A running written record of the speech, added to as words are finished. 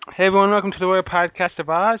Hey everyone, welcome to the Royal Podcast of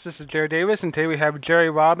Oz. This is Jerry Davis, and today we have Jerry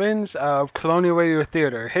Robbins of Colonial Radio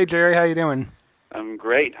Theater. Hey Jerry, how you doing? I'm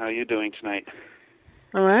great. How are you doing tonight?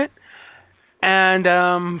 All right. And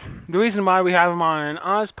the reason why we have him on an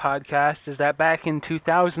Oz podcast is that back in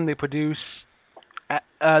 2000 they produced,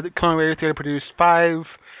 the Colonial Radio Theater produced 5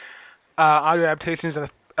 audio adaptations of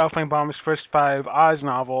L. Frank Baum's first 5 Oz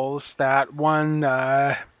novels that won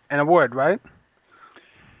an award, right?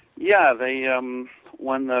 Yeah, they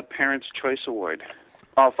won the Parents' Choice Award.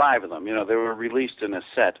 All 5 of them. You know, they were released in a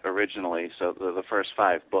set originally, so the first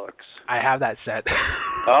 5 books. I have that set.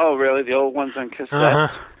 Oh, really? The old ones on cassette? Uh-huh.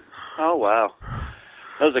 Oh, wow.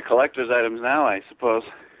 Those are collector's items now, I suppose.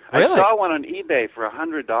 Really? I saw one on eBay for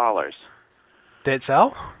 $100. Did it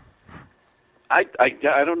sell? I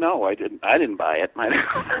don't know. I didn't buy it. But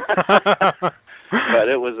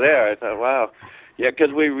it was there. I thought, wow. Yeah,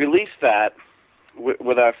 because we released that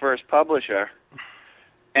with our first publisher,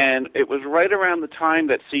 and it was right around the time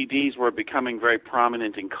that CDs were becoming very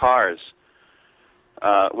prominent in cars,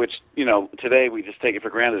 which, you know, today we just take it for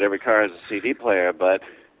granted every car has a CD player, but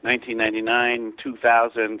 1999,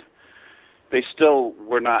 2000, they still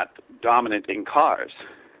were not dominant in cars.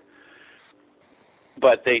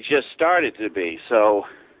 But they just started to be, so,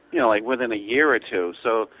 you know, like within a year or two.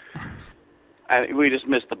 So we just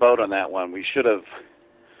missed the boat on that one. We should have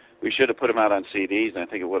put them out on CDs, and I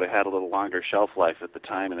think it would have had a little longer shelf life at the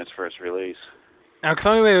time in its first release. Now,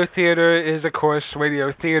 Colonial Radio Theater is, of course,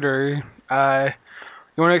 radio theater.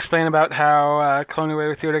 You want to explain about how Colonial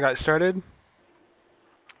Radio Theater got started?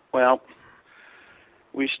 Well,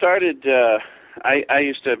 we started, I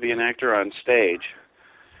used to be an actor on stage,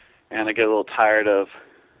 and I get a little tired of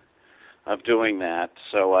doing that,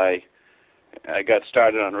 so I got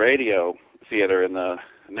started on radio theater in the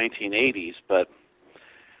 1980s, but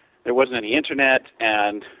there wasn't any internet,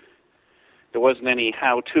 and there wasn't any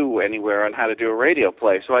how-to anywhere on how to do a radio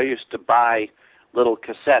play, so I used to buy little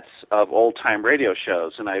cassettes of old-time radio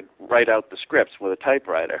shows, and I'd write out the scripts with a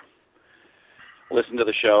typewriter. Listen to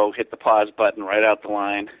the show, hit the pause button, write out the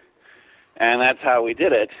line, and that's how we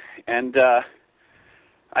did it. And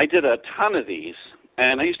I did a ton of these,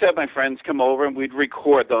 and I used to have my friends come over, and we'd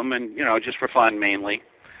record them, and, you know, just for fun mainly.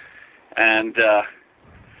 And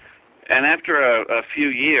after a few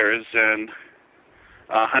years and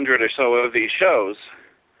 100 or so of these shows,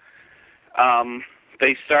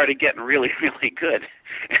 they started getting really, really good.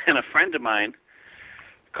 And a friend of mine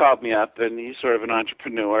called me up, and he's sort of an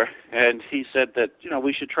entrepreneur, and he said that, you know,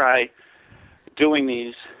 we should try doing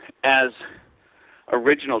these as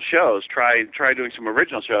original shows. Try doing some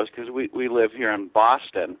original shows, because we live here in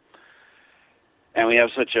Boston, and we have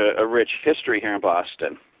such a rich history here in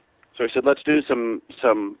Boston. So I said, let's do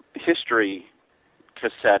some history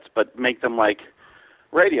cassettes, but make them like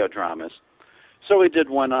radio dramas. So we did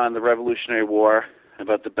one on the Revolutionary War,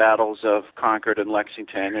 about the battles of Concord and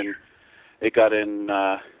Lexington, and it got in,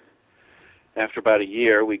 after about a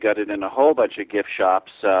year, we got it in a whole bunch of gift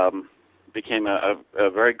shops, became a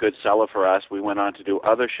very good seller for us. We went on to do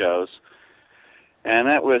other shows, and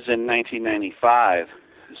that was in 1995.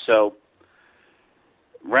 So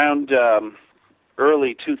around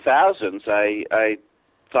early 2000s, I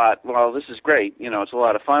thought, well, this is great. You know, it's a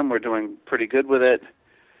lot of fun. We're doing pretty good with it.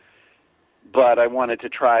 But I wanted to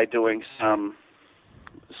try doing some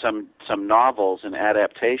novels and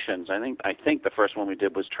adaptations. I think the first one we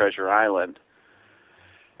did was Treasure Island.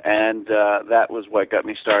 And that was what got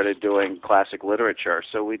me started doing classic literature.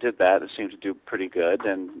 So we did that. It seemed to do pretty good,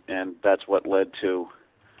 and that's what led to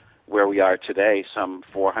where we are today, some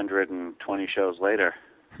 420 shows later.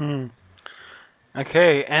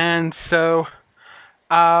 Okay, and so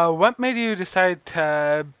what made you decide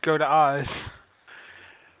to go to Oz?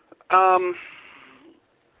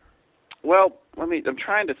 Well, I'm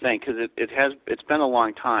trying to think, because it's been a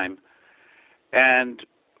long time, and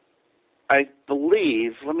I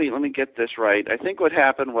believe, let me get this right. I think what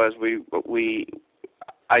happened was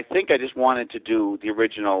I think I just wanted to do the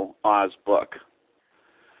original Oz book.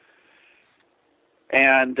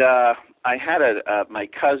 And I had my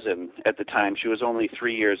cousin at the time. She was only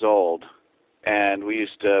 3 years old, and we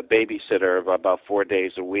used to babysit her about 4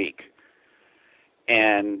 days a week.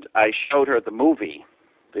 And I showed her the movie,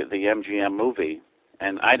 the MGM movie,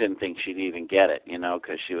 and I didn't think she'd even get it, you know,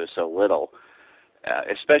 because she was so little.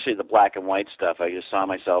 Especially the black and white stuff. I just saw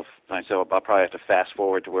myself, and I said, well, I'll probably have to fast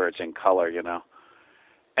forward to where it's in color, you know.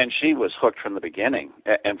 And she was hooked from the beginning.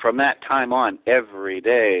 And from that time on, every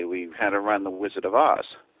day we had to run The Wizard of Oz.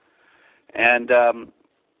 And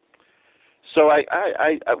so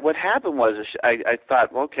what happened was I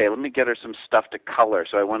thought, well, okay, let me get her some stuff to color.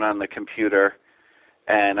 So I went on the computer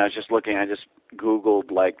And I was just looking, I just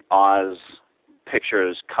Googled like Oz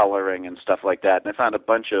pictures, coloring and stuff like that, and I found a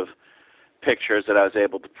bunch of pictures that I was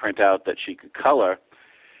able to print out that she could color.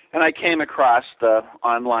 And I came across the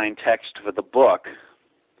online text for the book,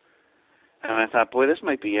 and I thought, boy, this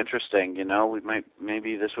might be interesting,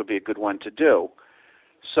 maybe this would be a good one to do.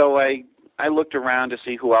 So I looked around to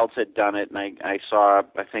see who else had done it, and I saw,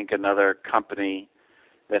 I think, another company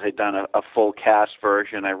that had done a full cast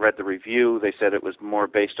version. I read the review. They said it was more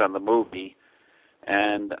based on the movie.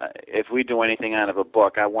 And if we do anything out of a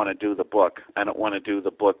book, I want to do the book. I don't want to do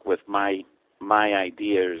the book with my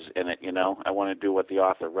ideas in it, I want to do what the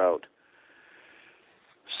author wrote.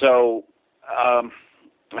 So I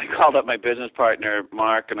called up my business partner,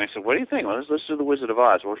 Mark, and I said, what do you think? Well, let's do The Wizard of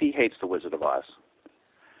Oz. Well, he hates The Wizard of Oz.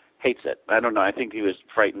 Hates it. I don't know. I think he was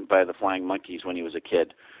frightened by the flying monkeys when he was a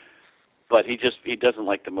kid. But he doesn't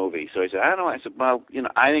like the movie. So he said, I don't know. I said, well,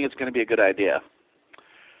 I think it's going to be a good idea.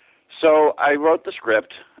 So I wrote the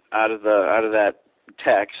script out of that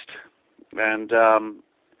text, and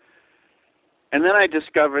then I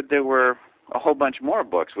discovered there were a whole bunch more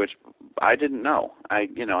books, which I didn't know.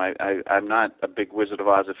 I'm not a big Wizard of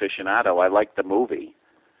Oz aficionado. I like the movie,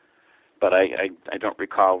 but I don't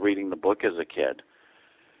recall reading the book as a kid.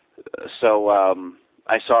 So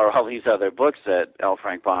I saw all these other books that L.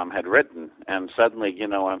 Frank Baum had written, and suddenly,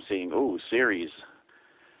 I'm seeing, series,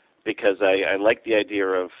 because I like the idea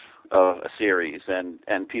of a series,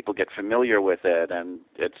 and people get familiar with it, and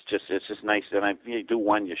it's just nice. And if you do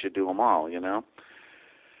one, you should do them all,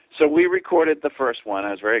 So we recorded the first one.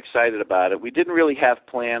 I was very excited about it. We didn't really have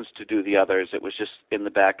plans to do the others. It was just in the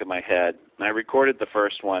back of my head. And I recorded the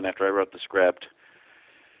first one after I wrote the script,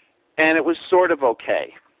 and it was sort of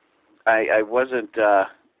okay. I wasn't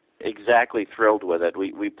exactly thrilled with it.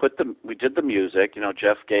 We did the music.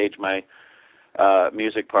 Jeff Gage, my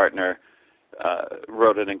music partner,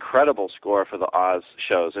 wrote an incredible score for the Oz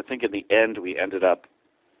shows. I think in the end we ended up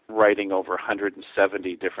writing over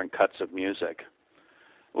 170 different cuts of music,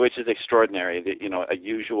 which is extraordinary. A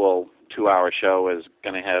usual 2-hour show is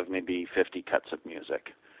going to have maybe 50 cuts of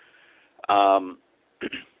music.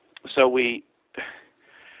 So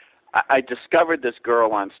I discovered this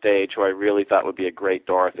girl on stage who I really thought would be a great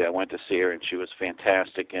Dorothy. I went to see her, and she was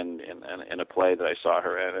fantastic in a play that I saw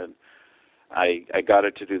her in, and I got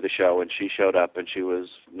her to do the show, and she showed up, and she was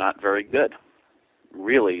not very good,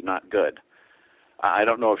 really not good. I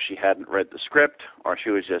don't know if she hadn't read the script or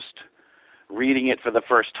she was just reading it for the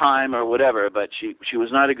first time or whatever, but she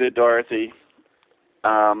was not a good Dorothy,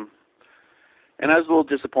 and I was a little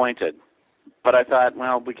disappointed. But I thought,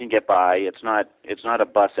 well, we can get by. It's not a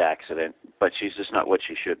bus accident, but she's just not what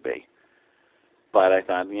she should be. But I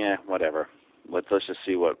thought, yeah, whatever. Let's just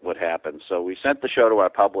see what happens. So we sent the show to our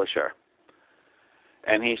publisher.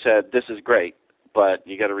 And he said, this is great, but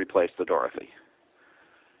you got to replace the Dorothy.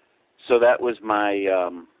 So that was my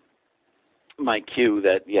my cue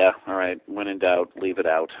that, yeah, all right, when in doubt, leave it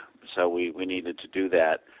out. So we needed to do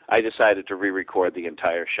that. I decided to re-record the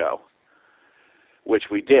entire show, which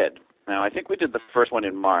we did. Now, I think we did the first one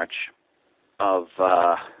in March of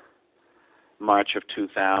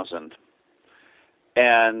 2000.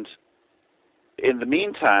 And in the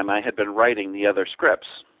meantime, I had been writing the other scripts.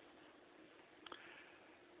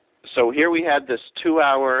 So here we had this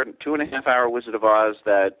 2.5-hour Wizard of Oz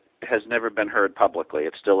that has never been heard publicly.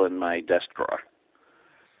 It's still in my desk drawer.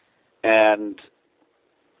 And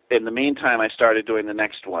in the meantime, I started doing the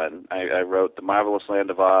next one. I wrote The Marvelous Land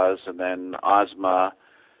of Oz, and then Ozma,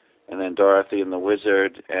 and then Dorothy and the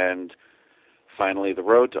Wizard, and finally The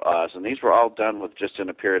Road to Oz. And these were all done with just in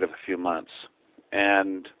a period of a few months.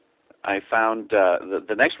 And I found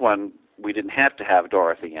the next one, we didn't have to have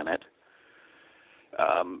Dorothy in it.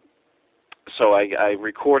 So I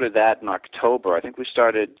recorded that in October. I think we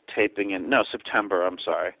started taping in, September, I'm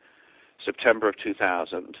sorry. September of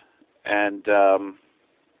 2000. And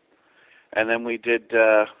then we did,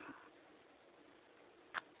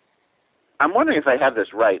 I'm wondering if I have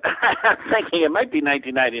this right. I'm thinking it might be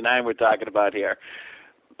 1999 we're talking about here.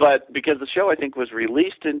 But because the show, I think, was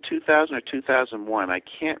released in 2000 or 2001, I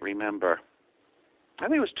can't remember. I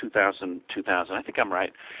think it was 2000. I think I'm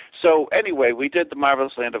right. So anyway, we did The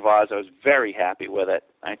Marvelous Land of Oz. I was very happy with it.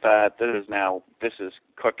 I thought, this is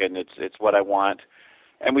cooking. It's what I want.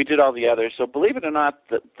 And we did all the others. So believe it or not,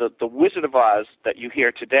 the Wizard of Oz that you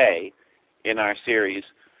hear today in our series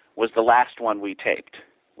was the last one we taped.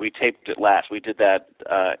 We taped it last. We did that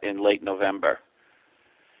in late November.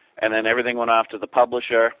 And then everything went off to the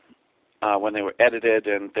publisher when they were edited,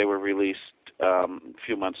 and they were released a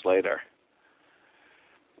few months later.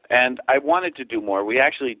 And I wanted to do more. We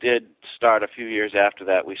actually did start a few years after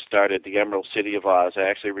that. We started the Emerald City of Oz. I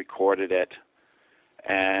actually recorded it,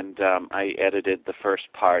 and I edited the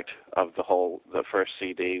first part of the first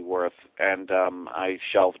CD worth, and I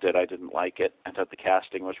shelved it. I didn't like it. I thought the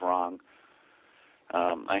casting was wrong.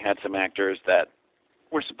 I had some actors that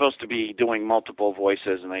were supposed to be doing multiple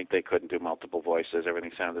voices, and they couldn't do multiple voices.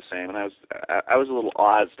 Everything sounded the same, and I was a little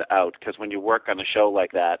Oz'd out, because when you work on a show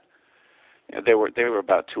like that, they were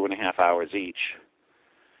about 2.5 hours each.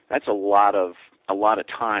 That's a lot of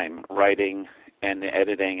time writing and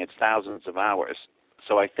editing. It's thousands of hours.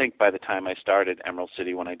 So I think by the time I started Emerald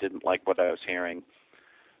City, when I didn't like what I was hearing,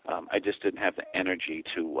 I just didn't have the energy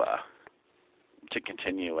to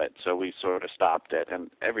continue it. So we sort of stopped it. And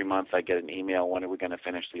every month I get an email, when are we going to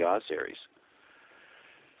finish the Oz series?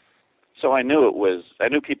 So I knew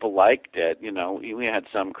people liked it. You know, we had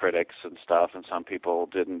some critics and stuff, and some people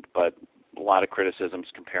didn't, but a lot of criticisms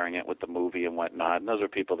comparing it with the movie and whatnot. And those are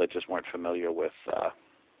people that just weren't familiar with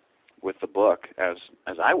the book, as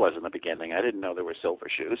I was in the beginning. I didn't know there were silver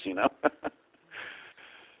shoes, you know.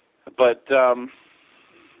 But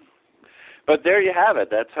there you have it.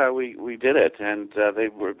 That's how we did it, and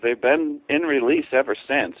they've been in release ever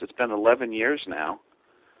since. It's been 11 years now.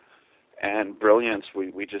 And Brilliance,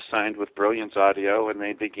 we just signed with Brilliance Audio, and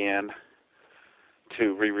they began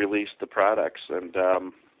to re-release the products. And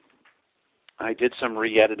I did some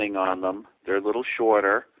re-editing on them. They're a little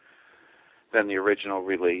shorter than the original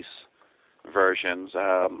release versions.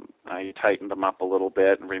 I tightened them up a little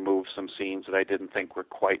bit and removed some scenes that I didn't think were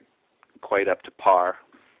quite up to par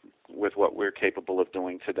with what we're capable of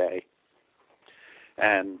doing today.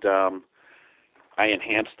 And I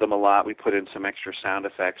enhanced them a lot. We put in some extra sound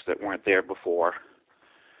effects that weren't there before.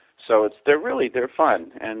 So they're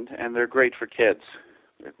fun, and they're great for kids.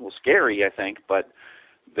 Well, scary, I think, but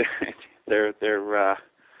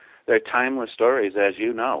they're timeless stories, as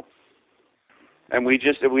you know. And we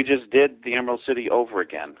just did the Emerald City over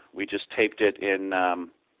again. We just taped it in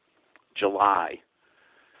July.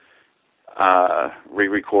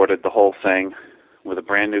 Re-recorded the whole thing with a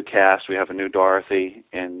brand new cast. We have a new Dorothy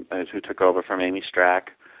who took over from Amy Strack,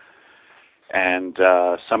 and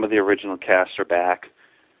some of the original casts are back.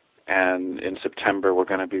 And in September, we're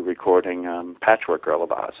going to be recording Patchwork Girl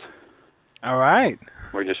of Oz. All right.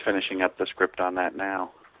 We're just finishing up the script on that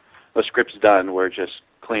now. The script's done. We're just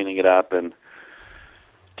cleaning it up and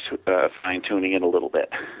fine-tuning it a little bit.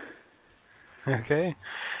 Okay.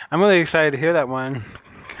 I'm really excited to hear that one,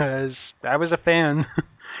 because I was a fan.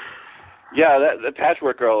 Yeah, the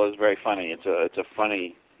Patchwork Girl is very funny. It's a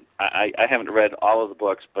funny. I haven't read all of the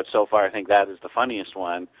books, but so far I think that is the funniest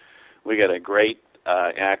one. We got a great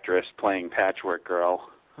actress playing Patchwork Girl.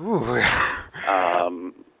 Ooh.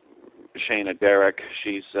 Shayna Derrick.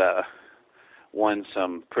 She's won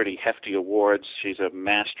some pretty hefty awards. She's a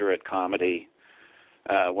master at comedy.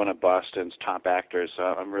 One of Boston's top actors.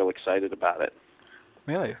 I'm real excited about it.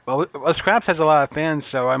 Really? Well, Scraps has a lot of fans,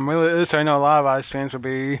 so I know a lot of Oz fans will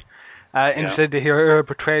be interested to hear her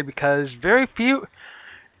portrayed, because very few.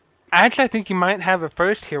 Actually, I think you might have a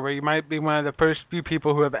first here, where you might be one of the first few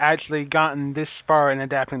people who have actually gotten this far in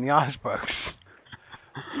adapting the Oz books.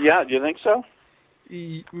 Yeah, do you think so?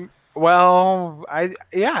 Well, I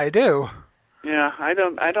do. Yeah, I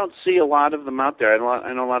don't see a lot of them out there.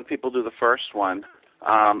 I know a lot of people do the first one.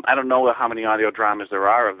 I don't know how many audio dramas there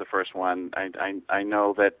are of the first one. I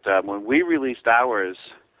know that when we released ours,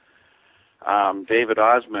 David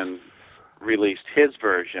Osmond released his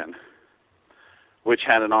version, which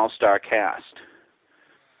had an all-star cast.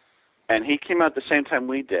 And he came out the same time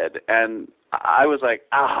we did. And I was like,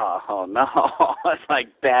 oh no, it's like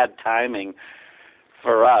bad timing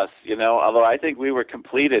for us, you know, although I think we were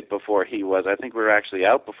completed before he was. I think we were actually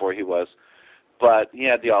out before he was. But he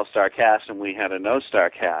had the all-star cast, and we had a no-star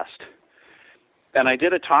cast. And I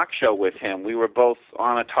did a talk show with him. We were both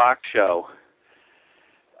on a talk show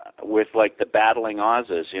with, like, the Battling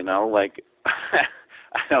Oz's, you know, like,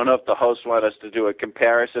 I don't know if the host wanted us to do a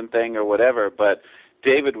comparison thing or whatever, but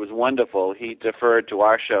David was wonderful. He deferred to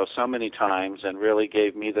our show so many times and really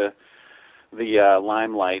gave me the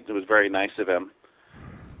limelight. It was very nice of him.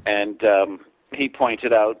 And he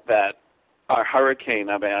pointed out that our hurricane,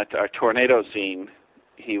 our tornado scene,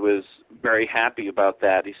 he was very happy about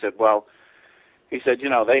that. He said, you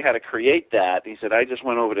know, they had to create that. He said, I just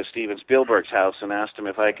went over to Steven Spielberg's house and asked him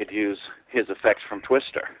if I could use his effects from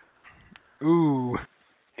Twister. Ooh.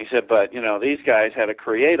 He said, but, you know, these guys had to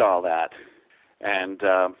create all that. And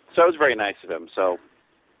so it was very nice of him. So,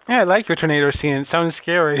 yeah, I like your tornado scene. It sounds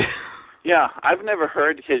scary. Yeah, I've never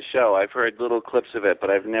heard his show. I've heard little clips of it, but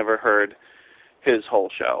I've never heard his whole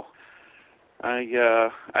show.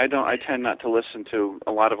 I tend not to listen to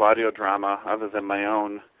a lot of audio drama other than my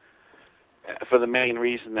own, for the main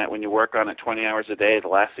reason that when you work on it 20 hours a day, the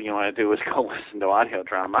last thing you want to do is go listen to audio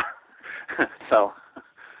drama. So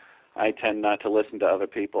I tend not to listen to other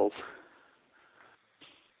people's.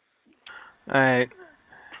 All right.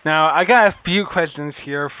 Now, I got a few questions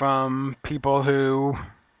here from people who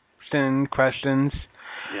send questions.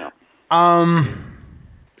 Yeah.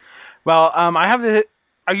 Well, I have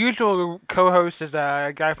our usual co-host is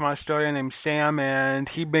a guy from Australia named Sam, and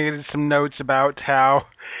he made some notes about how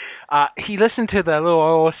he listened to the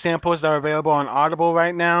little samples that are available on Audible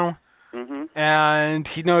right now, and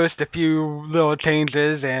he noticed a few little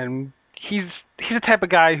changes, and he's the type of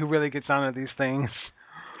guy who really gets onto these things.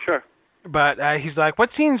 Sure. But he's like, what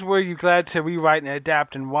scenes were you glad to rewrite and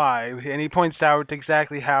adapt, and why? And he points out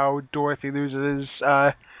exactly how Dorothy loses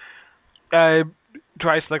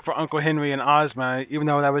dry slick for Uncle Henry and Ozma, even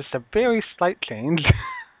though that was a very slight change.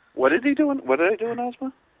 What did he do? What did I do in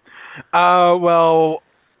Ozma? Well,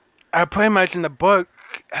 pretty much in the book,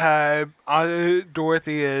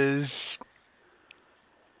 Dorothy and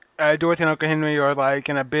Uncle Henry are like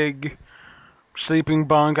in a big sleeping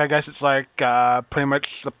bunk. I guess it's like pretty much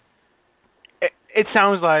it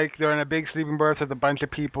sounds like they're in a big sleeping berth with a bunch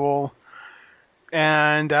of people,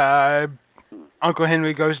 and Uncle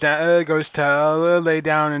Henry goes to lay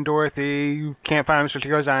down, and Dorothy can't find him, so she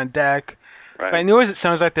goes on deck. Right. But I notice it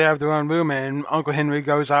sounds like they have their own room, and Uncle Henry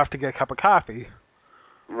goes off to get a cup of coffee.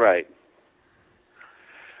 Right.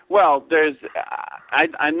 Well,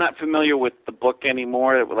 I'm not familiar with the book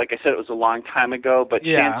anymore. Like I said, it was a long time ago, but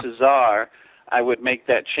chances are I would make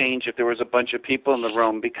that change if there was a bunch of people in the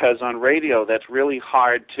room, because on radio that's really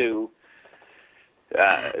hard to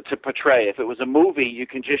portray. If it was a movie, you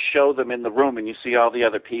can just show them in the room and you see all the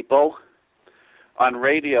other people. On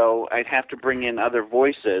radio, I'd have to bring in other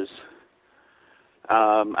voices.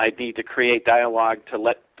 I'd need to create dialogue to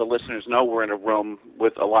let the listeners know we're in a room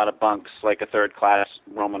with a lot of bunks, like a third-class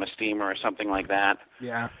room on a steamer or something like that.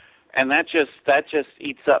 Yeah. And that just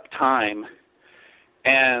eats up time.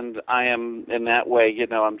 And I am, in that way,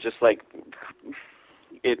 I'm just like,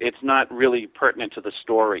 it's not really pertinent to the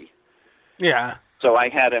story. Yeah. So I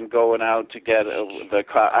had him going out to get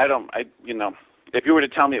if you were to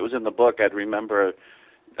tell me it was in the book, I'd remember.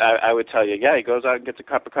 I would tell you, yeah, he goes out and gets a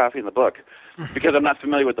cup of coffee in the book, because I'm not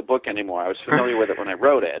familiar with the book anymore. I was familiar with it when I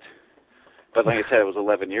wrote it, but like I said, it was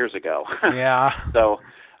 11 years ago. Yeah. So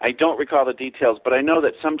I don't recall the details, but I know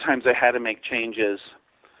that sometimes I had to make changes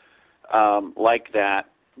like that,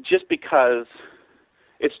 just because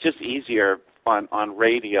it's just easier on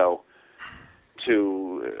radio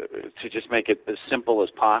to just make it as simple as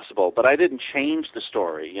possible. But I didn't change the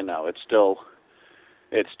story. It's still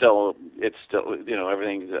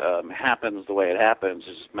everything happens the way it happens.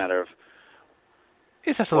 It's just a matter of,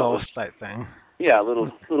 it's just a little slight thing. Yeah, a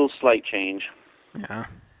little slight change. Yeah.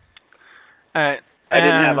 I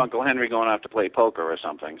didn't have Uncle Henry going off to play poker or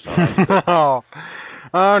something. So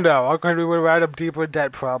oh no, Uncle Henry would right up deep with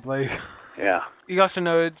debt probably. Yeah. He also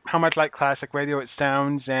knows how much like classic radio it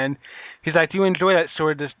sounds, and he's like, do you enjoy that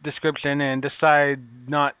sort of description and decide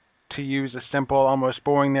not to use a simple, almost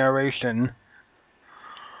boring narration?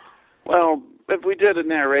 Well, if we did a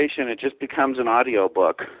narration, it just becomes an audio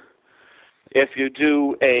book. If you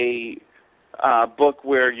do a book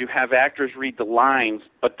where you have actors read the lines,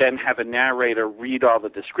 but then have a narrator read all the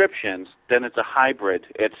descriptions, then it's a hybrid.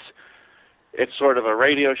 It's sort of a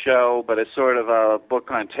radio show, but it's sort of a book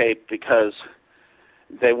on tape, because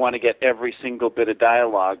they want to get every single bit of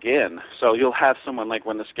dialogue in. So you'll have someone, like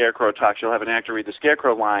when the Scarecrow talks, you'll have an actor read the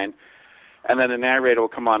Scarecrow line, and then the narrator will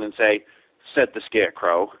come on and say, "Said the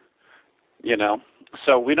Scarecrow."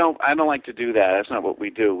 So I don't like to do that. That's not what we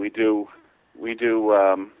do. We do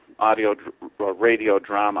audio or radio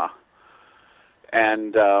drama,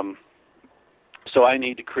 and so I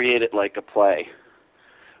need to create it like a play.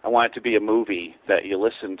 I want it to be a movie that you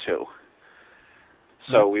listen to.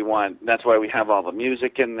 So that's why we have all the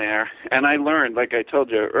music in there. And I learned, like I told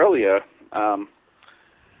you earlier,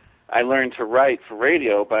 I learned to write for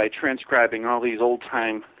radio by transcribing all these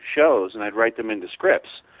old-time shows, and I'd write them into scripts.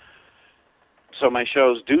 So my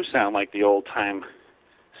shows do sound like the old-time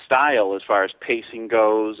style as far as pacing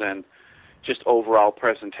goes and just overall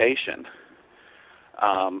presentation,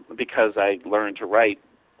 because I learned to write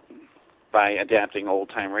by adapting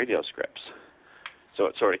old-time radio scripts. So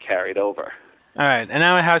it sort of carried over. All right, and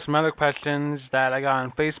now I have some other questions that I got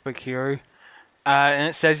on Facebook here. And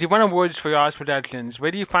it says, you won awards for your Oz productions. Where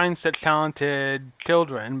do you find such talented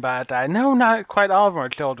children? But I know not quite all of them are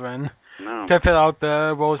children. No. To fill out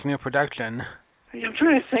the roles in your production. Yeah, I'm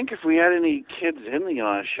trying to think if we had any kids in the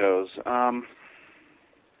Oz shows.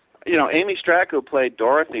 Amy Strack, who played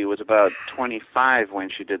Dorothy, was about 25 when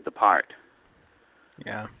she did the part.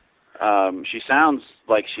 Yeah. She sounds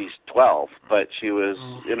like she's 12, but she was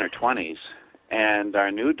in her 20s. And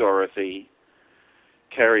our new Dorothy,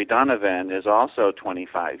 Carrie Donovan, is also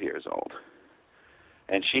 25 years old.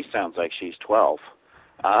 And she sounds like she's 12.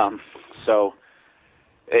 So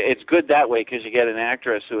it's good that way because you get an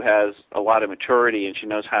actress who has a lot of maturity and she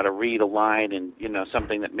knows how to read a line and,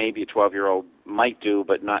 something that maybe a 12-year-old might do,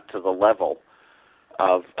 but not to the level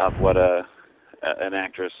of what an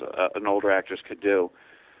older actress could do.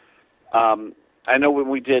 I know when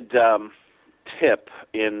we did Tip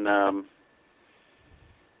in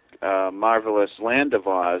Marvelous Land of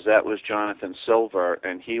Oz, that was Jonathan Silver,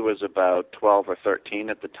 and he was about 12 or 13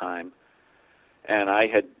 at the time. And I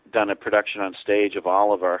had done a production on stage of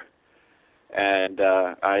Oliver, and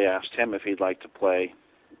I asked him if he'd like to play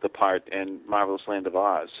the part in Marvelous Land of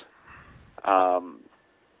Oz.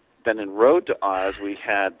 Then in Road to Oz, we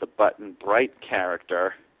had the Button Bright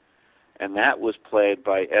character, and that was played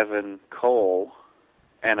by Evan Cole.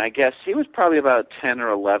 And I guess he was probably about 10 or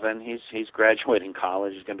 11. He's graduating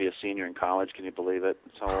college. He's going to be a senior in college. Can you believe it?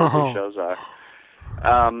 That's how old these shows are.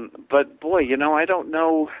 But, boy, I don't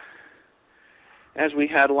know, as we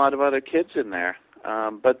had a lot of other kids in there.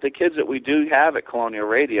 But the kids that we do have at Colonial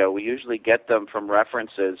Radio, we usually get them from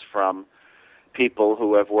references from people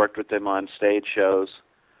who have worked with them on stage shows.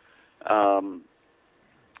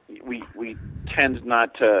 We tend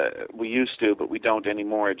not to, we used to, but we don't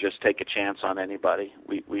anymore, just take a chance on anybody.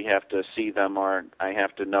 We have to see them, or I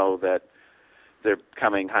have to know that they're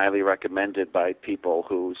coming highly recommended by people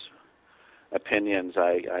whose opinions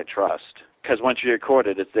I trust. Because once you record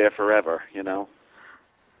it, it's there forever,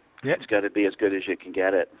 Yep. It's got to be as good as you can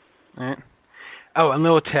get it. Right. Oh, a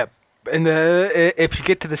little tip. If you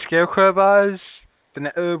get to the Scarecrow of Oz,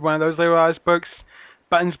 one of those later Oz books,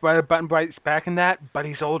 Button Bright's back in that, but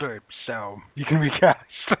he's older, so you can recast.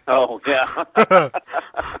 Oh, yeah.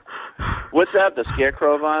 What's that, the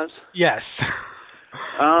Scarecrow of Oz? Yes.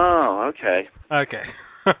 Oh, okay. Okay.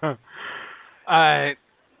 Alright.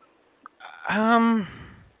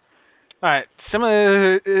 Alright. Some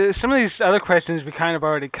of these other questions we kind of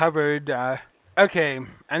already covered. Okay,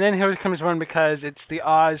 and then here comes one because it's the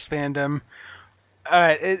Oz fandom.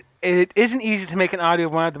 It isn't easy to make an audio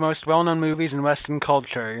of one of the most well-known movies in Western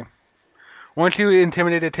culture. Weren't you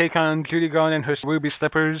intimidated to take on Judy Garland and her ruby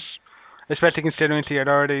slippers, especially considering she had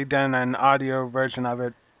already done an audio version of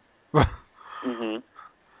it? Mm-hmm.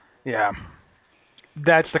 Yeah.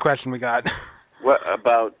 That's the question we got. What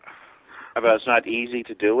about it's not easy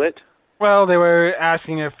to do it? Well, they were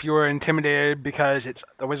asking if you were intimidated because it's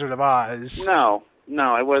The Wizard of Oz. No,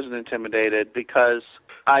 I wasn't intimidated because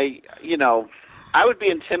I would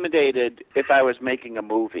be intimidated if I was making a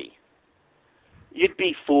movie. You'd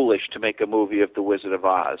be foolish to make a movie of The Wizard of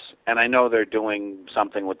Oz. And I know they're doing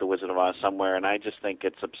something with The Wizard of Oz somewhere, and I just think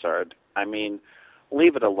it's absurd. I mean,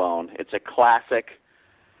 leave it alone. It's a classic.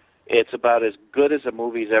 It's about as good as a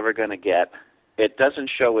movie's ever going to get. It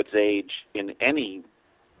doesn't show its age in any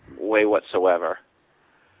way whatsoever.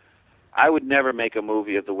 I would never make a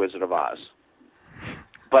movie of The Wizard of Oz.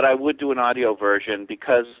 But I would do an audio version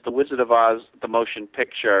because The Wizard of Oz, the motion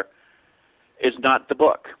picture, is not the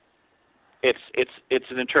book. It's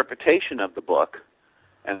an interpretation of the book,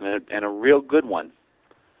 and a real good one.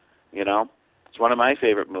 It's one of my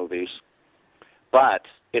favorite movies, but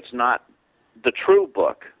it's not the true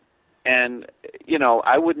book. And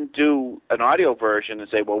I wouldn't do an audio version and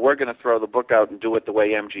say, well, we're going to throw the book out and do it the way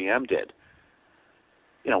MGM did.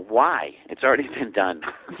 Why? It's already been done.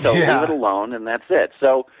 So leave it alone, and that's it.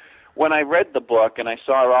 So when I read the book and I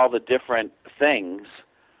saw all the different things,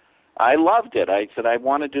 I loved it. I said, I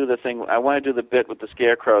want to do the bit with the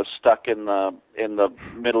Scarecrow stuck in the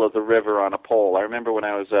middle of the river on a pole. I remember when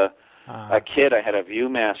I was a kid, I had a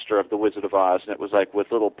Viewmaster of The Wizard of Oz, and it was like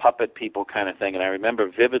with little puppet people kind of thing. And I remember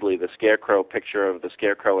vividly the Scarecrow picture of the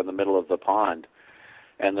Scarecrow in the middle of the pond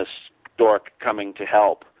and the stork coming to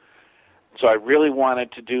help. So I really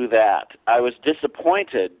wanted to do that. I was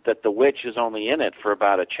disappointed that the witch is only in it for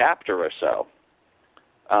about a chapter or so.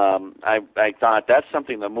 I thought that's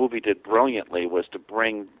something the movie did brilliantly, was to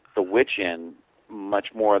bring the witch in much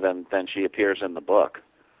more than she appears in the book.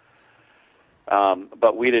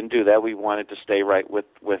 But we didn't do that. We wanted to stay right with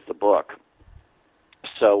the book.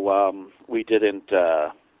 So we didn't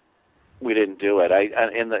do it.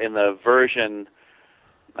 In the version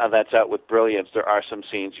that's out with Brilliance, there are some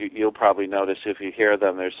scenes you'll probably notice if you hear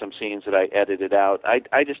them. There's some scenes that I edited out.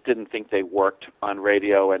 I just didn't think they worked on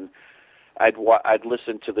radio, and I'd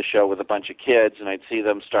listen to the show with a bunch of kids, and I'd see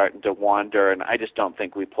them starting to wander, and I just don't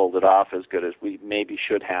think we pulled it off as good as we maybe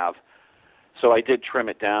should have. So I did trim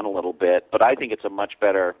it down a little bit, but I think it's a much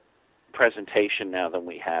better presentation now than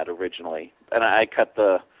we had originally. And I cut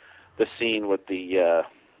the scene with the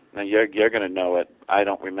now you're going to know it. I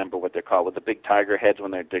don't remember what they're called, with the big tiger heads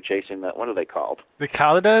when they're chasing the, what are they called? The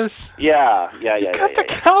Calidas? Yeah. The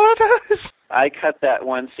Calidas? I cut that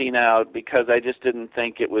one scene out because I just didn't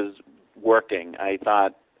think it was working. I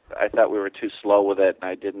thought we were too slow with it,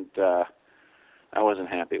 and I wasn't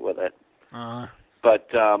happy with it. But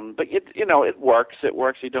it works. It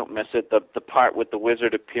works. You don't miss it. The part with the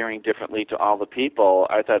wizard appearing differently to all the people,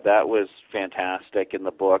 I thought that was fantastic in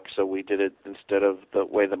the book. So we did it instead of the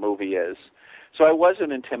way the movie is. So I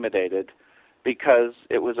wasn't intimidated because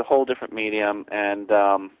it was a whole different medium, and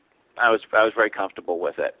I was very comfortable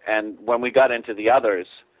with it. And when we got into the others,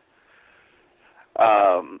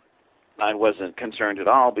 I wasn't concerned at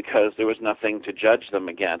all because there was nothing to judge them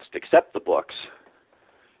against except the books.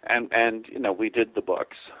 And we did the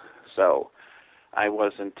books, so I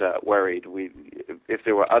wasn't worried. If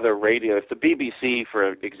there were other if the BBC,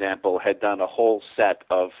 for example, had done a whole set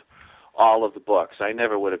of all of the books, I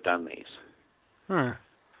never would have done these.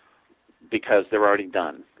 Because they're already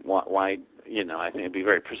done. Why? I think it'd be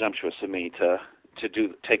very presumptuous of me to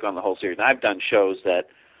take on the whole series. And I've done shows that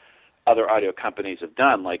other audio companies have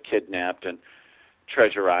done, like Kidnapped and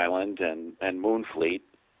Treasure Island and Moonfleet.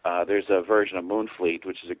 There's a version of Moonfleet,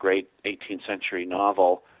 which is a great 18th century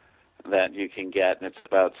novel that you can get, and it's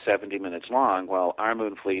about 70 minutes long. Well, our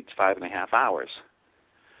Moonfleet's 5.5 hours.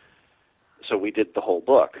 So we did the whole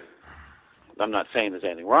book. I'm not saying there's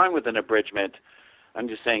anything wrong with an abridgment. I'm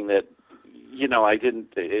just saying that,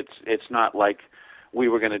 it's not like we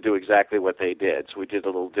were going to do exactly what they did. So we did it a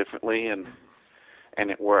little differently, and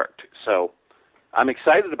it worked. So I'm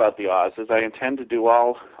excited about the Oz's. I intend to do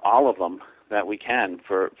all of them that we can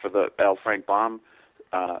for the L. Frank Baum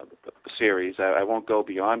series. I won't go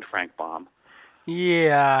beyond Frank Baum.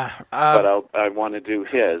 Yeah. But I want to do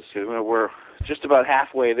his. We're just about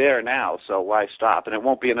halfway there now, so why stop? And it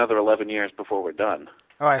won't be another 11 years before we're done.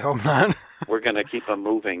 Oh, I hope not. We're going to keep them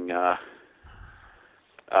moving on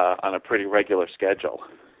a pretty regular schedule.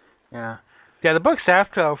 Yeah. Yeah, the books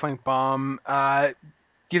after L. Frank Baum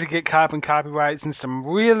you get caught in copyrights and some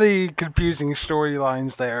really confusing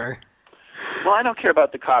storylines there. Well, I don't care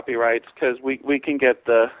about the copyrights because we can get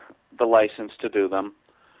the license to do them.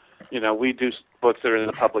 We do books that are in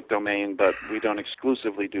the public domain, but we don't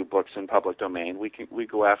exclusively do books in public domain. We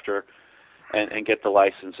go after and get the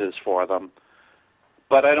licenses for them.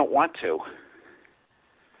 But I don't want to.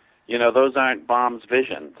 Those aren't Baum's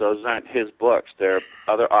vision. Those aren't his books. They're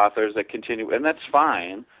other authors that continue, and that's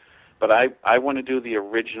fine. But I want to do the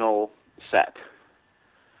original set.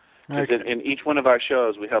 Because in each one of our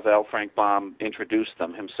shows, we have L. Frank Baum introduce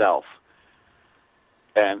them himself,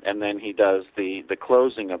 and then he does the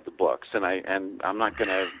closing of the books. And I'm not going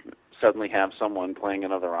to suddenly have someone playing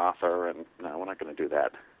another author, and no, we're not going to do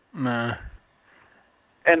that. Nah.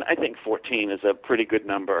 And I think 14 is a pretty good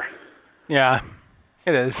number. Yeah,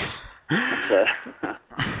 it is. It's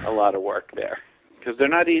a lot of work there because they're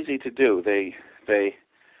not easy to do.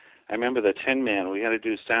 I remember the Tin Man. We had to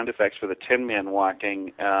do sound effects for the Tin Man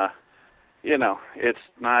walking. It's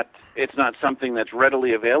not something that's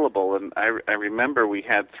readily available. And I remember we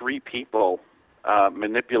had 3 people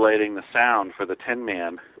manipulating the sound for the Tin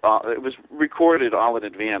Man. It was recorded all in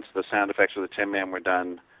advance. The sound effects for the Tin Man were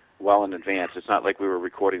done well in advance. It's not like we were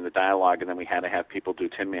recording the dialogue and then we had to have people do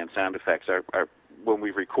Tin Man sound effects. When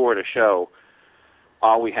we record a show,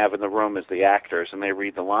 all we have in the room is the actors, and they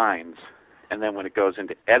read the lines. And then when it goes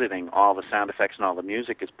into editing, all the sound effects and all the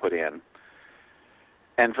music is put in.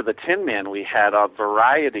 And for the Tin Man, we had a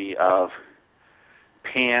variety of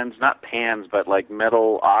not pans, but like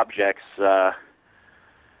metal objects,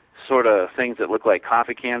 sort of things that look like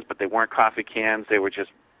coffee cans, but they weren't coffee cans. They were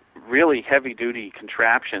just really heavy-duty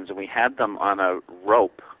contraptions, and we had them on a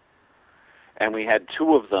rope. And we had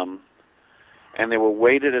 2 of them, and they were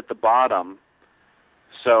weighted at the bottom.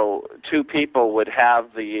 So 2 people would have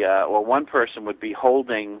one person would be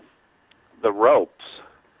holding the ropes,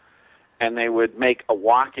 and they would make a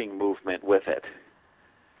walking movement with it.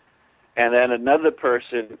 And then another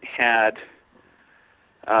person had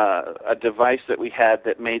a device that we had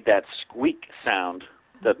that made that squeak sound,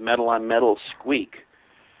 the metal-on-metal squeak,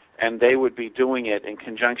 and they would be doing it in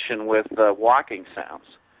conjunction with the walking sounds.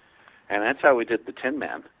 And that's how we did the Tin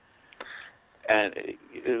Man. And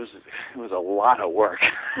it was a lot of work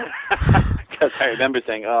because I remember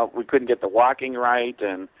saying, we couldn't get the walking right,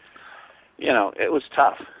 and it was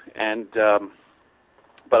tough. And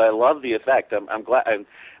but I love the effect. I'm glad. And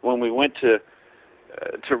when we went to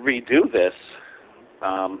redo this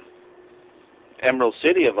Emerald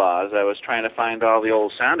City of Oz, I was trying to find all the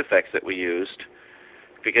old sound effects that we used,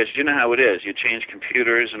 because you know how it is. You change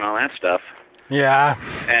computers and all that stuff. Yeah.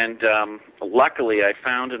 And luckily, I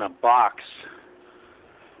found in a box,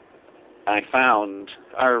 I found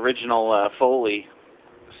our original Foley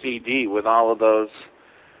CD with all of those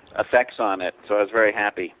effects on it, so I was very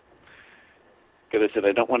happy. Because I said,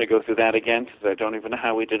 I don't want to go through that again, because I don't even know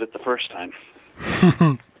how we did it the first time.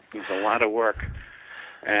 It was a lot of work.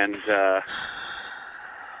 And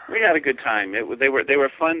we had a good time. They were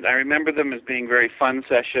fun. I remember them as being very fun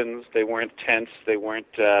sessions. They weren't tense. They were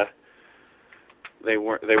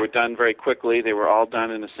done very quickly. They were all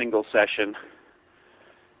done in a single session.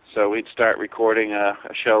 So we'd start recording a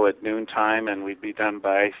show at noontime, and we'd be done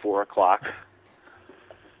by 4 o'clock.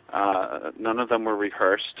 None of them were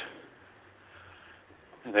rehearsed.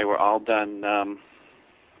 They were all done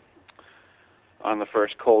on the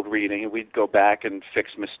first cold reading. We'd go back and fix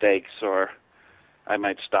mistakes, or I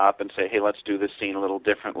might stop and say, hey, let's do this scene a little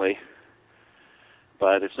differently.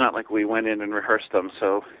 But it's not like we went in and rehearsed them,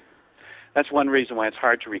 so that's one reason why it's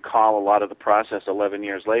hard to recall a lot of the process 11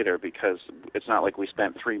 years later, because it's not like we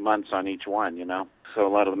spent 3 months on each one, you know. So a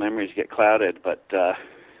lot of the memories get clouded. But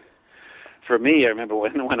for me, I remember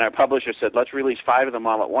when our publisher said, let's release 5 of them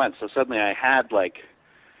all at once. So suddenly I had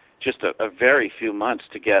just a very few months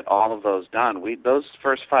to get all of those done. Those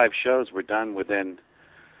first 5 shows were done within,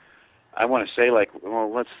 I want to say,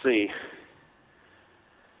 let's see,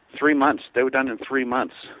 3 months. They were done in 3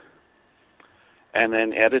 months. And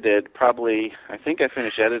then edited probably, I think I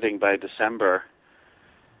finished editing by December.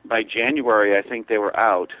 By January, I think they were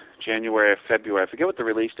out. January or February. I forget what the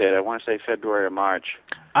release date. I want to say February or March.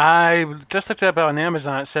 I just looked it up on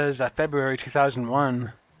Amazon. It says February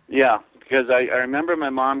 2001. Yeah, because I remember my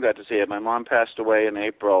mom got to see it. My mom passed away in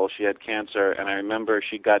April. She had cancer, and I remember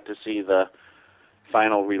she got to see the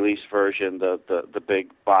final release version, the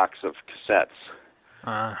big box of cassettes.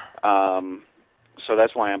 So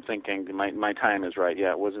that's why I'm thinking my time is right.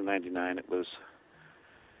 Yeah, it wasn't 99. It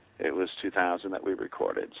was 2000 that we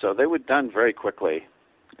recorded. So they were done very quickly.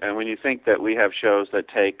 And when you think that we have shows that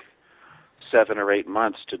take 7 or 8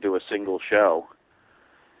 months to do a single show,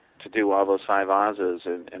 to do all those 5 Oz's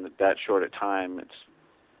in that short a time,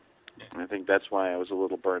 I think that's why I was a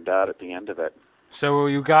little burned out at the end of it. So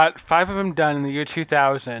you got 5 of them done in the year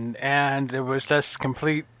 2000, and it was just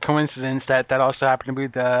complete coincidence that also happened to be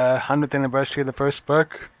the 100th anniversary of the first book?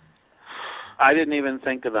 I didn't even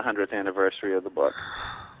think of the 100th anniversary of the book.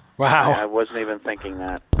 Wow. I wasn't even thinking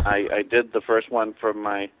that. I did the first one for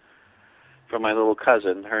my little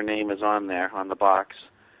cousin. Her name is on there, on the box.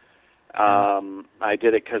 I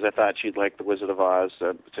did it because I thought she'd like The Wizard of Oz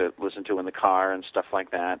to listen to in the car and stuff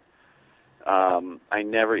like that. I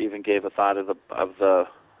never even gave a thought of the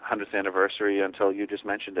 100th anniversary until you just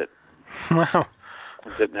mentioned it. Wow.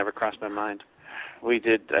 It never crossed my mind. We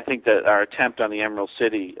did. I think that our attempt on the Emerald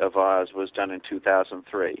City of Oz was done in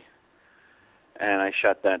 2003, and I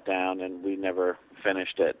shut that down, and we never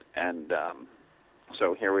finished it. And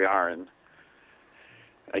so here we are, and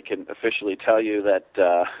I can officially tell you that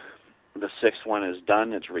the 6th one is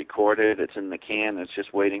done. It's recorded. It's in the can. It's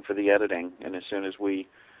just waiting for the editing. And as soon as we're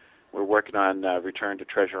working on Return to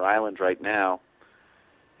Treasure Island right now,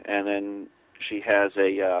 and then she has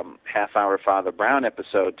a half-hour Father Brown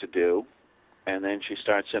episode to do, and then she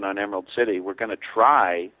starts in on Emerald City. We're going to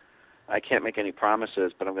try, I can't make any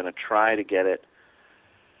promises, but I'm going to try to get it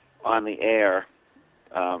on the air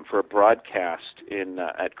for a broadcast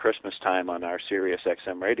at Christmas time on our Sirius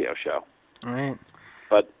XM radio show. All right.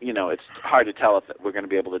 But, you know, it's hard to tell if we're going to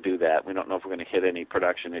be able to do that. We don't know if we're going to hit any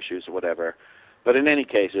production issues or whatever. But in any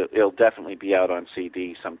case, it'll definitely be out on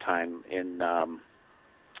CD sometime in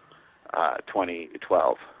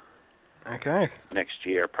 2012. Okay. Next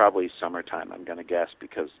year, probably summertime, I'm going to guess,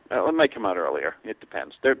 because it might come out earlier. It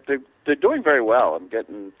depends. They're doing very well. I'm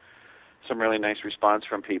getting some really nice response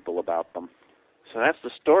from people about them. So that's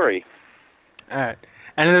the story. All right.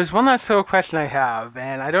 And there's one last little question I have,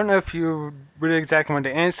 and I don't know if you really exactly want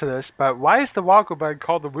to answer this, but why is the Woggle Bug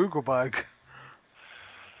called the Woogle Bug?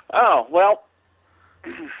 Oh, well,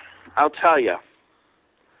 I'll tell you.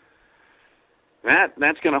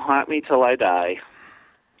 That's going to haunt me till I die.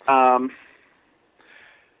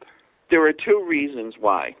 There are 2 reasons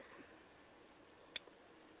why,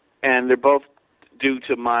 and they're both due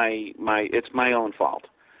to it's my own fault.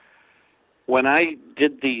 When I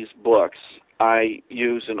did these books, I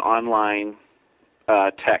use an online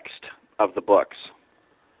text of the books,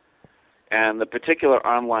 and the particular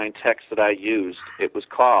online text that I used, it was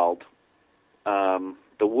called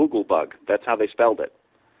the Woogle bug. That's how they spelled it.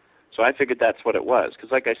 So I figured that's what it was,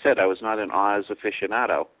 because like I said, I was not an Oz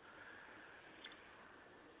aficionado.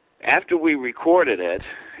 After we recorded it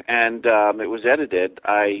and it was edited,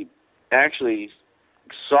 I actually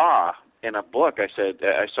saw in a book, I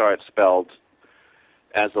saw it spelled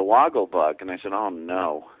as the Woggle bug, and I said, oh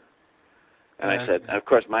no. And I said, of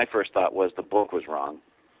course, my first thought was the book was wrong.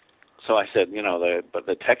 So I said, but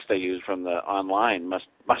the text I used from the online must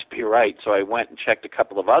be right. So I went and checked a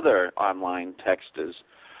couple of other online texts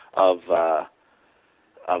of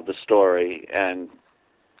the story, and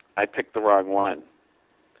I picked the wrong one.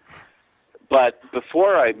 But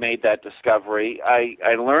before I made that discovery,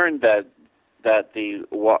 I learned that the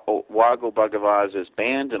Woggle Bug of Oz is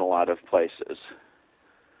banned in a lot of places.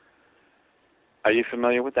 Are you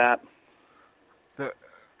familiar with that?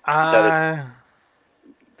 I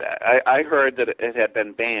heard that it had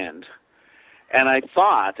been banned. And I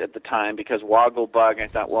thought at the time, because Woggle Bug, I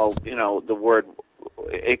thought, well, the word,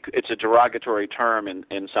 it's a derogatory term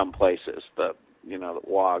in some places, the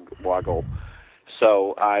woggle.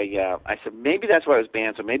 So I said, maybe that's why it was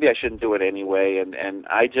banned, so maybe I shouldn't do it anyway. And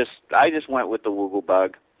I just went with the Woogle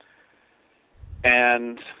Bug.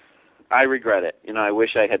 And I regret it. I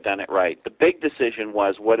wish I had done it right. The big decision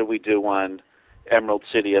was, what do we do on Emerald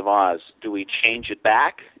City of Oz? Do we change it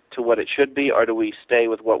back to what it should be, or do we stay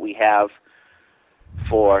with what we have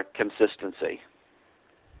for consistency?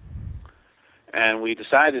 And we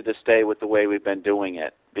decided to stay with the way we've been doing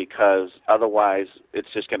it, because otherwise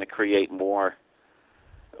it's just going to create more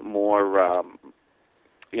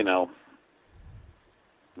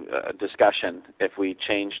discussion if we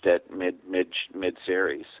changed it mid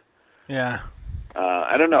series. Yeah.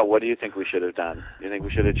 I don't know. What do you think we should have done? Do you think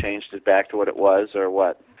we should have changed it back to what it was, or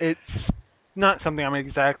what? It's not something I'm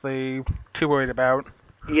exactly too worried about.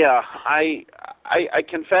 Yeah, I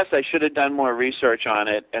confess I should have done more research on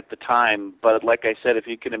it at the time, but like I said, if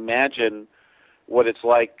you can imagine what it's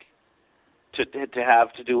like to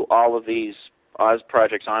have to do all of these Oz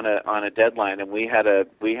projects on a deadline, and we had a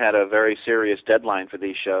very serious deadline for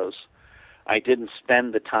these shows. I didn't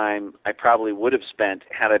spend the time I probably would have spent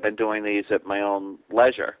had I been doing these at my own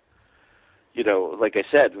leisure. Like I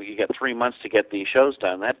said, you get 3 months to get these shows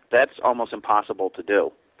done. That's almost impossible to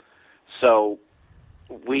do. So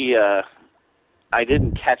I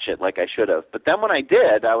didn't catch it like I should have. But then when I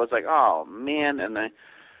did, I was like, oh man, and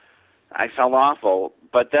I felt awful.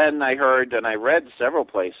 But then I heard and I read several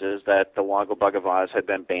places that the Woggle Bug of Oz had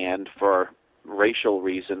been banned for racial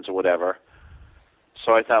reasons or whatever.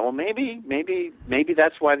 So I thought, well, maybe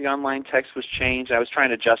that's why the online text was changed. I was trying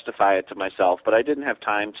to justify it to myself, but I didn't have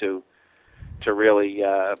time to really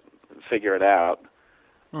figure it out.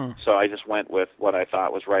 So I just went with what I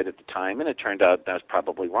thought was right at the time, and it turned out that was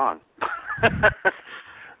probably wrong.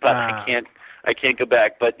 But I can't go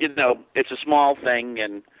back. But it's a small thing,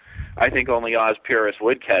 and I think only Oz purists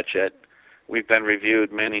would catch it. We've been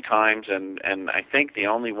reviewed many times, and I think the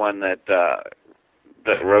only one that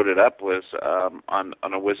wrote it up was on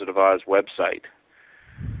a Wizard of Oz website,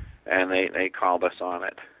 and they called us on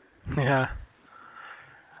it. Yeah.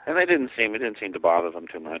 And it didn't seem to bother them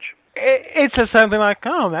too much. It's just something like,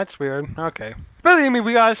 oh, that's weird. Okay. Believe me,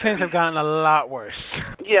 we Oz fans have gotten a lot worse.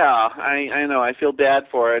 Yeah, I know. I feel bad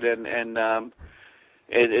for it, and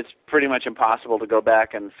it's pretty much impossible to go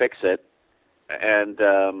back and fix it. And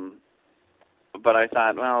but I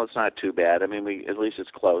thought, well, it's not too bad. I mean, at least it's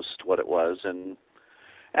close to what it was, and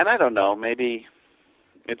I don't know, maybe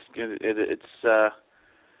it's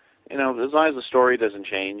as long as the story doesn't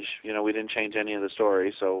change, we didn't change any of the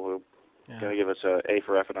story, so we're going to give us a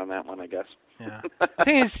for effort on that one, I guess. Yeah. The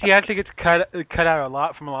thing is, he actually gets cut out a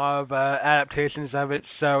lot from a lot of adaptations of it,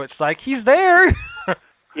 so it's like, he's there!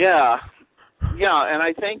 Yeah, and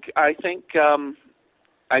I think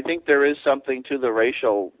there is something to the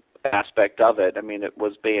racial aspect of it. I mean, it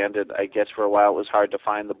was banned, and I guess for a while it was hard to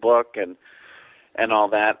find the book and all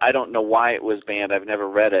that. I don't know why it was banned. I've never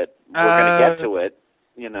read it. We're going to get to it,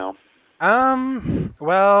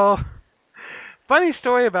 Well, funny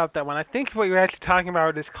story about that one. I think what you're actually talking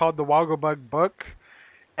about is called the Wogglebug book,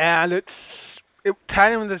 and it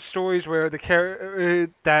tied in with the stories where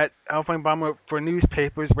that Alfred Baum wrote for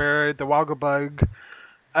newspapers, where the Wogglebug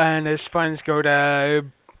and his friends go to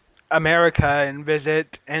America and visit,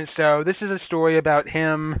 and so this is a story about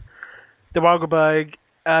him, the Wogglebug,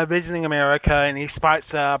 visiting America, and he spots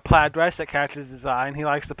a plaid dress that catches his eye, and he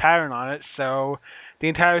likes the pattern on it, so the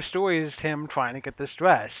entire story is him trying to get this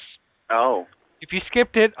dress. Oh. If you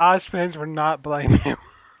skipped it, Oz fans would not blame you.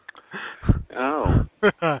 Oh.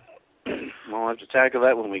 Well, I'll have to tackle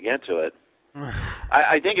that when we get to it.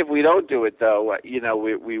 I think if we don't do it, though,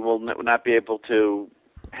 we will not be able to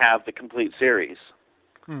have the complete series.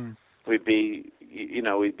 We'd be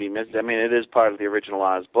missing. I mean, it is part of the original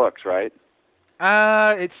Oz books, right?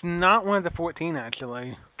 It's not one of the 14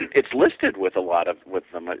 actually. It's listed with them. What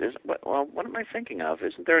am I thinking of?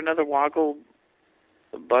 Isn't there another Woggle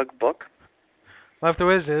Bug book? Well, if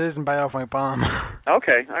there is, it isn't by Baum.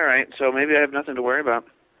 Okay, all right. So maybe I have nothing to worry about.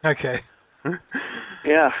 Okay.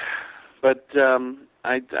 Yeah, but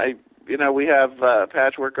we have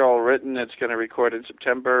Patchwork all written. It's going to record in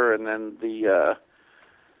September, and then the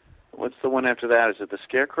what's the one after that? Is it the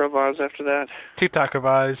Scarecrow of Oz after that? TikTok of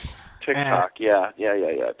Oz. TikTok, yeah,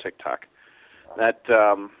 TikTok.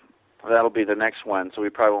 That'll be the next one. So we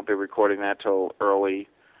probably won't be recording that till early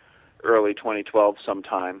 2012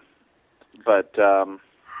 sometime. But I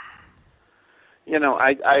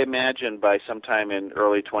imagine by sometime in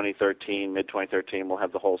early 2013, mid 2013, we'll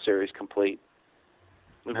have the whole series complete.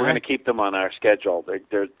 We're going to keep them on our schedule.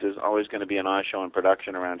 There's always going to be an Oz show in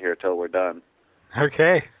production around here till we're done.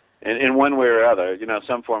 Okay. In one way or other,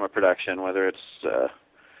 some form of production, whether it's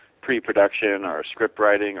pre-production or script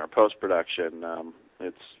writing or post-production,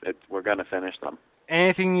 we're going to finish them.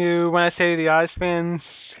 Anything you want to say to the Oz fans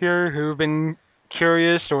here who've been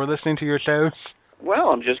curious or listening to your shows? Well,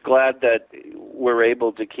 I'm just glad that we're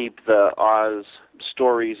able to keep the Oz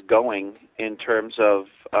stories going in terms of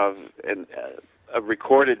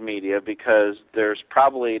recorded media, because there's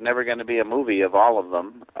probably never going to be a movie of all of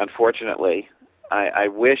them, unfortunately. I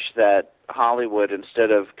wish that Hollywood,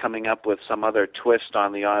 instead of coming up with some other twist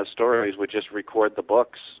on the Oz stories, would just record the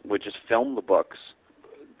books, would just film the books,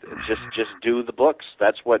 just do the books.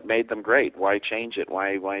 That's what made them great. Why change it?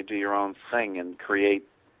 Why do your own thing and create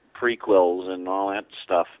prequels and all that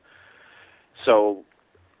stuff? So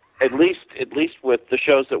at least with the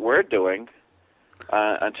shows that we're doing,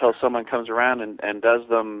 until someone comes around and does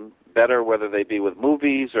them better, whether they be with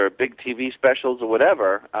movies or big TV specials or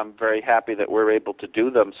whatever, I'm very happy that we're able to do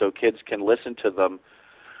them so kids can listen to them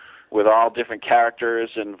with all different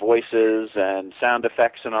characters and voices and sound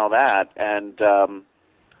effects and all that. And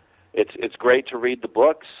it's great to read the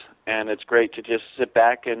books, and it's great to just sit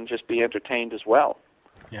back and just be entertained as well.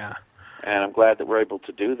 Yeah. And I'm glad that we're able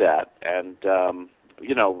to do that. And I'm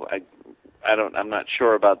not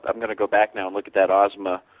sure about. I'm going to go back now and look at that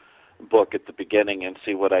Ozma book at the beginning and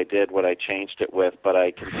see what I did, what I changed it with. But I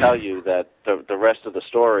can tell you that the rest of the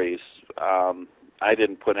stories, I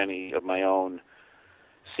didn't put any of my own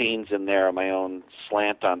scenes in there or my own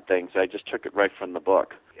slant on things. I just took it right from the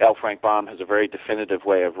book. L. Frank Baum has a very definitive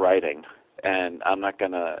way of writing, and I'm not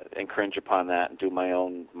going to infringe upon that and do my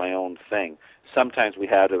own thing. Sometimes we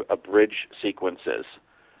had abridged sequences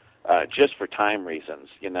just for time reasons,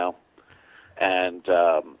 And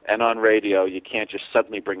on radio, you can't just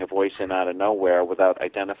suddenly bring a voice in out of nowhere without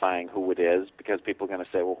identifying who it is, because people are going to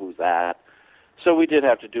say, well, who's that? So we did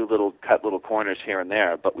have to cut little corners here and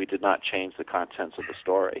there, but we did not change the contents of the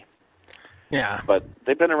story. Yeah. But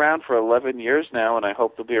they've been around for 11 years now, and I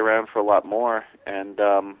hope they'll be around for a lot more. And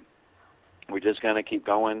we're just going to keep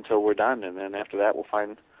going until we're done, and then after that, we'll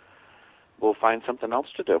find something else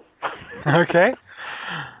to do. Okay.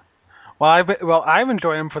 Well, I've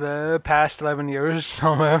enjoyed them for the past 11 years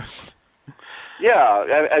almost. Yeah.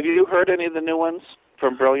 Have you heard any of the new ones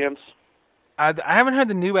from Brilliance? I haven't heard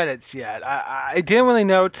the new edits yet. I didn't really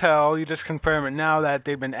know till you just confirm it now that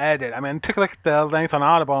they've been edited. I mean, I took a look at the length on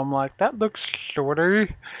Audible. I'm like, that looks shorter.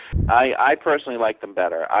 I personally like them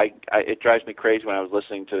better. It drives me crazy when I was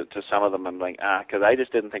listening to some of them. I'm like, because I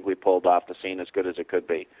just didn't think we pulled off the scene as good as it could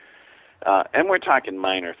be. And we're talking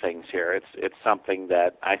minor things here. It's something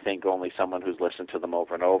that I think only someone who's listened to them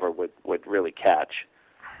over and over would really catch.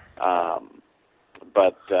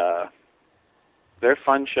 But they're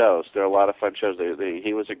fun shows. They're a lot of fun shows.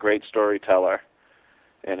 He was a great storyteller,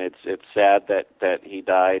 and it's sad that he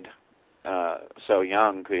died so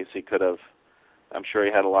young, because he could have. I'm sure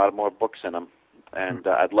he had a lot more books in him, and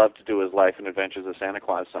I'd love to do his Life and Adventures of Santa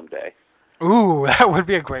Claus someday. Ooh, that would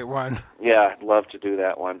be a great one. Yeah, I'd love to do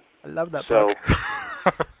that one. I love that book.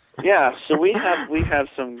 Yeah, so we have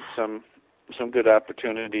some good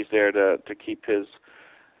opportunities there to keep his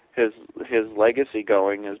legacy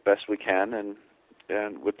going as best we can,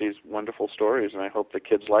 and with these wonderful stories, and I hope the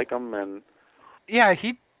kids like them. And yeah,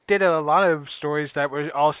 he did a lot of stories that were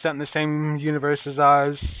all set in the same universe as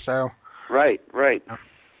Oz. So right,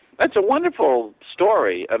 that's a wonderful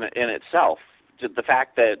story in itself. The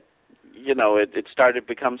fact that it started to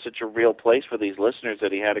become such a real place for these listeners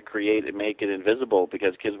that he had to create and make it invisible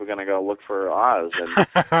because kids were going to go look for Oz, and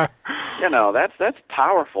that's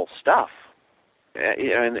powerful stuff.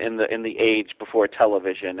 In the age before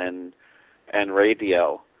television and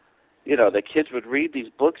radio, the kids would read these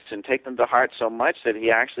books and take them to heart so much that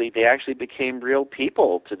they actually became real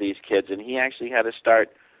people to these kids, and he actually had to start.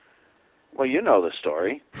 Well, you know the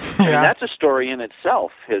story. Yeah. I mean, that's a story in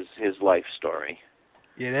itself, his life story.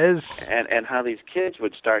 It is. And how these kids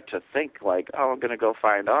would start to think like, oh, I'm going to go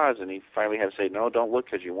find Oz, and he finally had to say, no, don't look,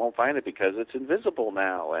 because you won't find it because it's invisible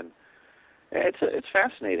now. And it's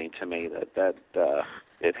fascinating to me that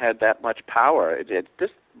it had that much power.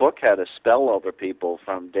 This book had a spell over people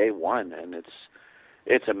from day one, and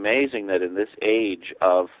it's amazing that in this age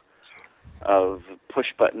of push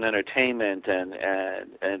button entertainment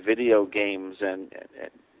and video games and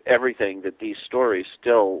everything, that these stories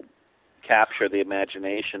still capture the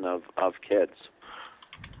imagination of kids,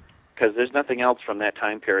 because there's nothing else from that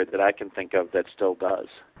time period that I can think of that still does.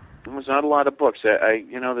 There's not a lot of books.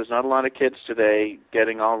 There's not a lot of kids today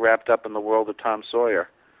getting all wrapped up in the world of Tom Sawyer.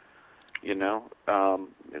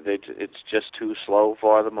 It's just too slow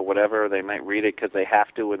for them or whatever. They might read it because they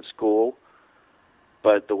have to in school.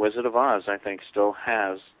 But The Wizard of Oz, I think, still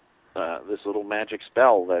has this little magic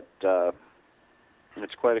spell that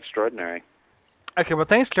it's quite extraordinary. Okay, well,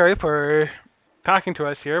 thanks, Jerry, for talking to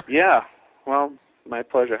us here. Yeah, well, my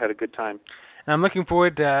pleasure. I had a good time. And I'm looking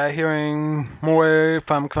forward to hearing more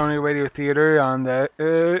from Colonial Radio Theater on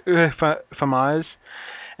from Oz.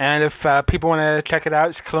 And if people want to check it out,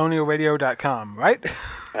 it's colonialradio.com, right?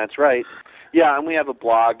 That's right. Yeah, and we have a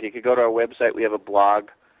blog. You could go to our website. We have a blog.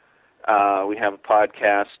 We have a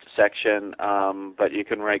podcast section, but you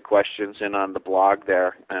can write questions in on the blog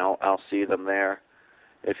there, and I'll see them there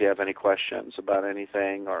if you have any questions about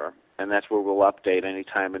anything, and that's where we'll update any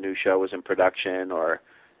time a new show is in production, or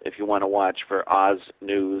if you want to watch for Oz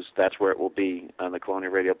news, that's where it will be on the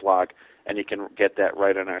Colonial Radio blog, and you can get that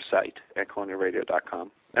right on our site at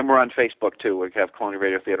colonialradio.com. And we're on Facebook, too. We have Colonial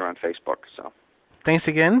Radio Theater on Facebook. So, thanks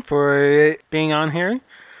again for being on here.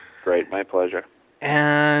 Great, my pleasure.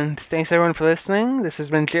 And thanks, everyone, for listening. This has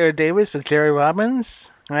been Jared Davis with Jerry Robbins.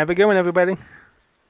 Have a good one, everybody.